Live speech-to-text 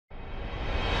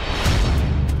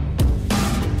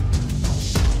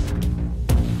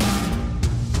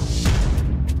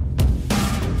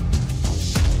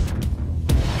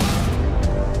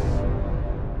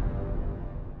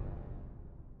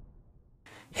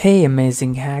Hey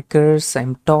amazing hackers,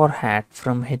 I'm Torhat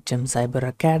from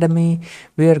HMCyberAcademy.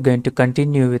 We are going to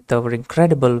continue with our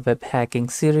incredible web hacking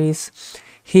series.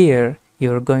 Here,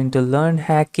 you're going to learn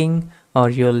hacking or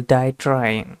you'll die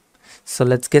trying. So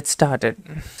let's get started.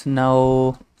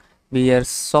 Now, we are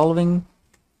solving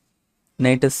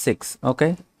Natas 6,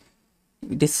 okay?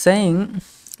 It is saying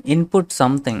input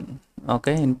something,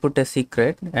 okay? Input a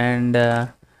secret and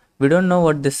we don't know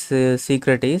what this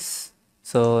secret is.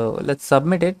 So let's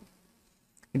submit it.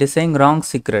 It is saying wrong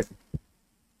secret.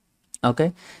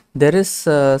 Okay, there is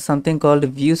something called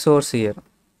view source here.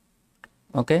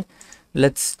 Okay,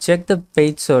 let's check the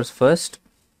page source first.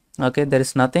 Okay, there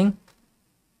is nothing.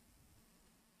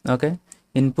 Okay,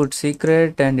 input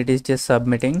secret and it is just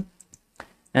submitting,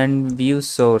 and view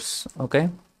source. Okay,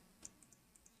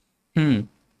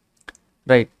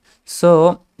 right.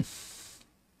 So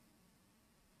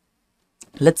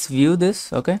let's view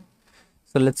this. Okay,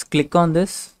 so let's click on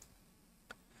this.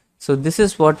 So this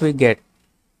is what we get.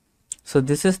 So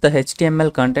this is the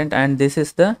HTML content and this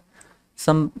is the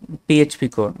some PHP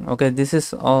code. Okay, this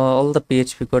is all the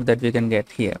PHP code that we can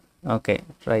get here. Okay,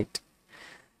 right.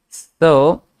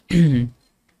 So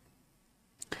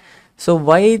so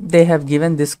why they have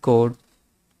given this code?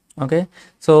 Okay,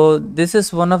 so this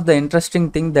is one of the interesting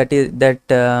thing that is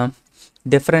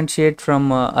differentiate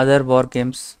from other war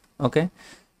games. Okay,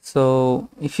 so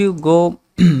if you go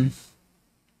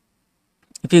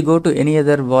if you go to any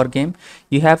other war game,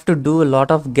 you have to do a lot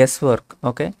of guesswork.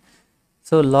 Okay,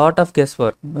 so a lot of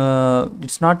guesswork.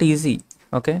 It's not easy.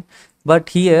 Okay, but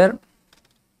here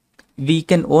we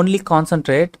can only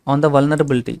concentrate on the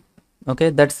vulnerability.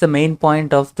 Okay, that's the main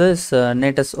point of this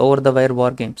Natas over-the-wire war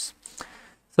games.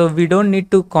 So we don't need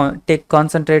to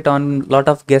concentrate on lot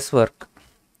of guesswork.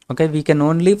 Okay, we can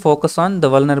only focus on the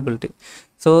vulnerability.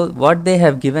 So what they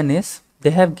have given is they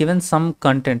have given some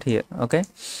content here. Okay,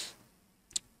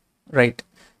 right.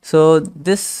 So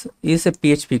this is a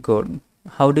PHP code.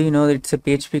 How do you know it's a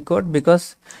PHP code?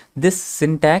 Because this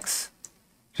syntax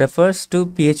refers to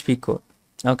PHP code.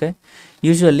 Okay,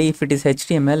 usually if it is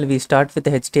HTML, we start with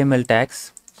the HTML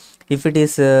tags. If it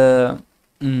is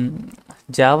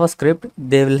JavaScript,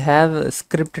 they will have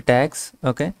script tags.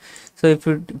 Okay, so if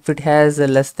it has a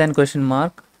less than question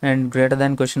mark and greater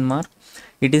than question mark,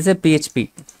 it is a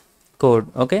PHP code.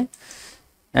 Okay,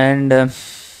 and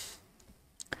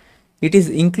it is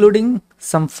including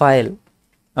some file.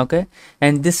 Okay,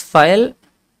 and this file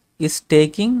is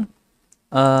taking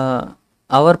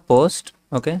our post.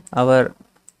 Okay, our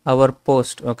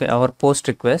post. Okay, our post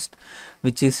request,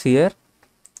 which is here.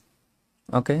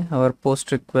 Okay, our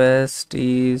post request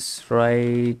is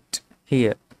right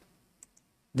here,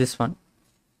 this one.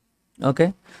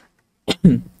 Okay,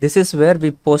 this is where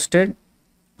we posted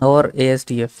our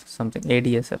ASDF, something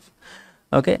ADSF.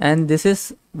 Okay, and this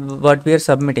is what we are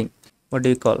submitting. What do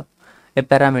you call a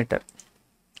parameter?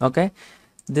 Okay,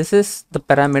 this is the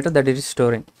parameter that it is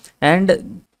storing, and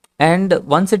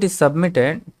once it is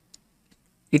submitted,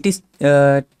 it is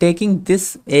taking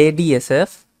this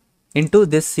ADSF into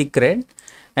this secret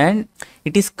and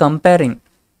it is comparing.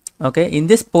 Okay, in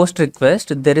this post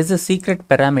request there is a secret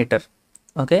parameter.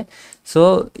 Okay,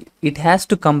 so it has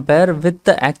to compare with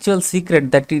the actual secret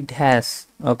that it has.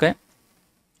 Okay,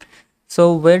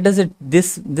 so where does it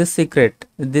this secret,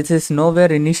 this is nowhere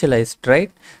initialized,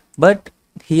 right? But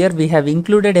here we have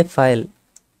included a file.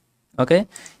 Okay,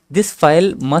 this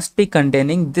file must be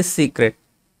containing this secret.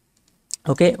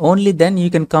 Okay, only then you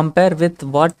can compare with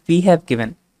what we have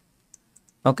given.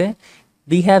 Okay,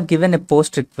 we have given a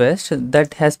post request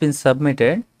that has been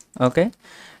submitted. Okay,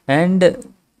 and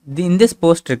in this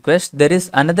post request there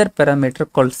is another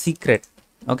parameter called secret.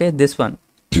 Okay, this one.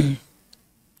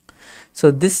 So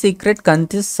this secret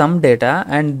contains some data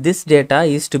and this data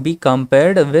is to be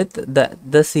compared with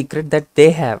the secret that they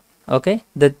have. Okay,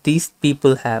 that these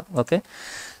people have. Okay,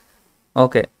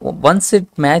 okay, once it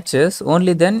matches,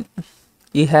 only then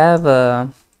you have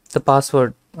the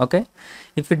password. Okay,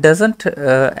 if it doesn't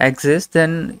exist,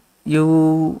 then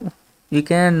you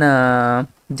can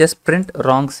just print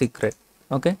wrong secret.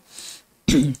 Okay,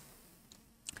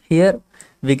 here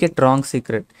we get wrong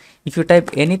secret. If you type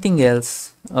anything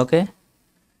else, okay,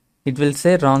 it will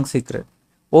say wrong secret.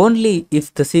 Only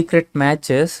if the secret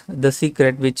matches the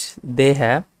secret which they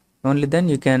have, only then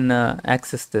you can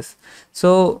access this.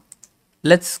 So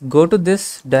let's go to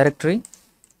this directory.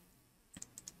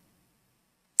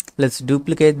 Let's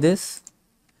duplicate this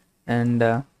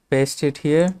and paste it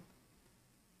here.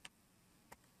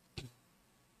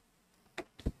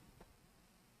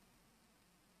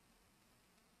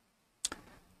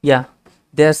 Yeah,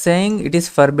 they are saying it is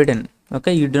forbidden.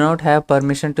 Okay, you do not have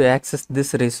permission to access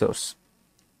this resource.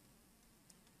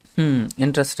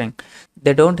 Interesting.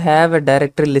 They don't have a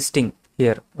directory listing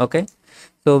here. Okay,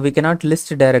 so we cannot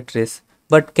list directories,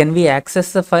 but can we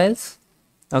access the files?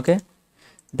 Okay,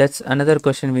 that's another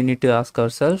question we need to ask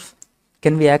ourselves.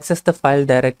 Can we access the file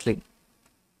directly?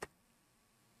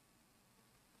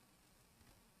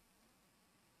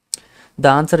 The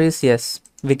answer is yes,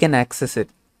 we can access it.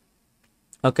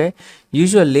 Okay,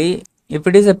 usually if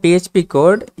it is a PHP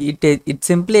code, it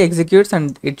simply executes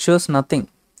and it shows nothing.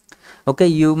 Okay,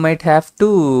 you might have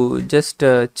to just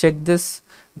check this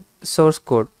source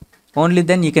code, only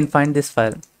then you can find this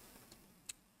file.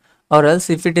 Or else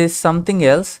if it is something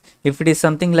else, if it is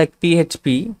something like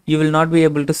PHP, you will not be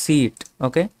able to see it.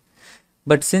 Okay,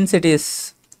 but since it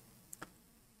is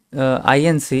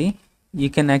INC, you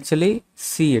can actually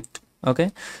see it.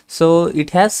 Okay, so it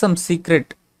has some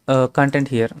secret content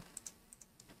here.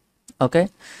 Okay,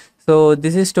 so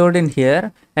this is stored in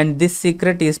here, and this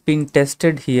secret is being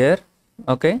tested here.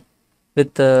 Okay,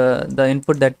 with the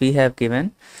input that we have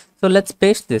given. So let's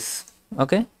paste this.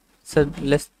 Okay, so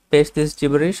let's paste this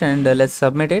gibberish and let's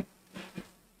submit it.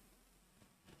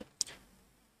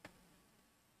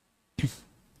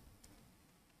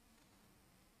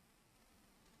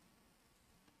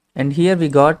 And here we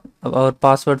got our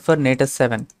password for Natas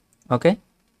 7. Okay,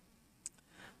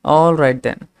 all right,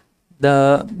 then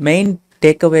the main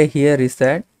takeaway here is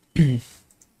that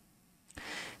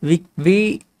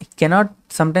we cannot,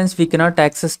 sometimes we cannot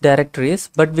access directories,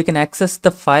 but we can access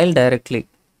the file directly.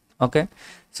 Okay,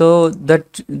 so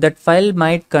that file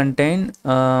might contain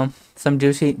some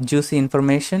juicy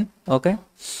information. Okay,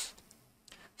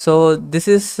 so this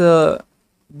is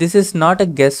not a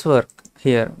guesswork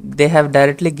here, they have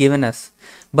directly given us.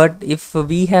 But if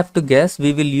we have to guess,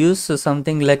 we will use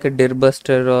something like a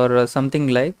dirbuster or something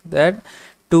like that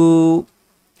to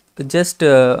just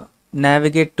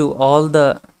navigate to all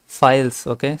the files.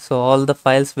 Okay, so all the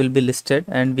files will be listed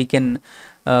and we can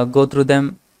go through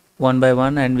them one by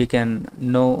one and we can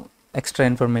know extra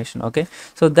information. Okay,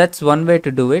 so that's one way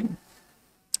to do it.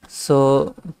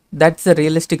 So that's a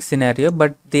realistic scenario,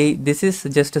 but this is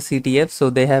just a CTF, so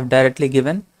they have directly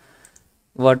given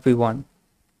what we want.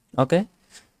 Okay,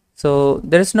 so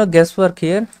there is no guesswork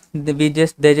here. They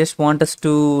just want us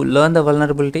to learn the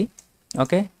vulnerability.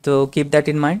 Okay, so keep that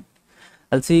in mind.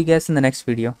 I'll see you guys in the next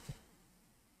video.